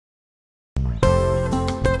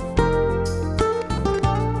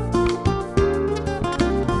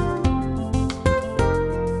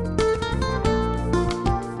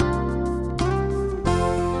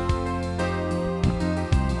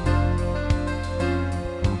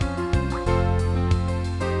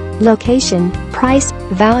Location, price,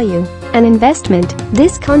 value, and investment.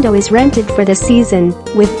 This condo is rented for the season,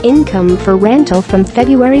 with income for rental from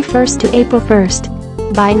February 1st to April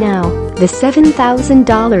 1st. By now, the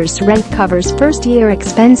 $7,000 rent covers first-year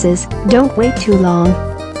expenses. Don't wait too long.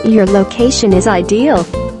 Your location is ideal.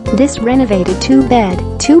 This renovated 2-bed,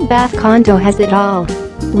 2-bath condo has it all.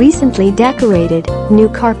 Recently decorated, new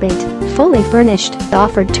carpet, fully furnished,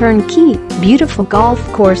 offered turnkey, beautiful golf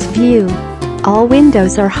course view. All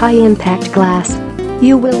windows are high-impact glass.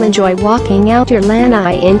 You will enjoy walking out your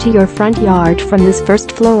lanai into your front yard from this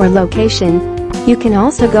first-floor location. You can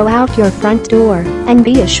also go out your front door and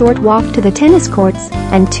be a short walk to the tennis courts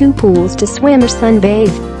and 2 pools to swim or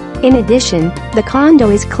sunbathe. In addition, the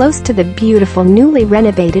condo is close to the beautiful newly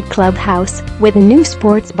renovated clubhouse with a new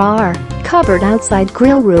sports bar, covered outside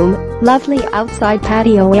grill room, lovely outside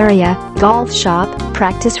patio area, golf shop,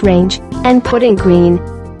 practice range, and putting green.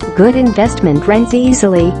 Good investment rents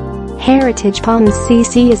easily. Heritage Palms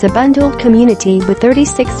CC is a bundled community with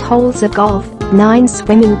 36 holes of golf, 9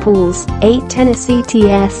 swimming pools, 8 tennis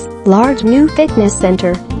CTS, large new fitness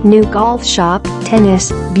center, new golf shop,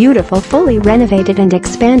 tennis, beautiful fully renovated and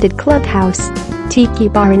expanded clubhouse, tiki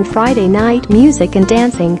bar and Friday night music and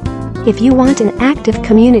dancing. If you want an active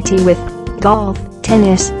community with golf,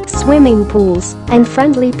 tennis, swimming pools, and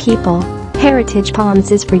friendly people, Heritage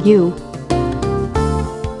Palms is for you.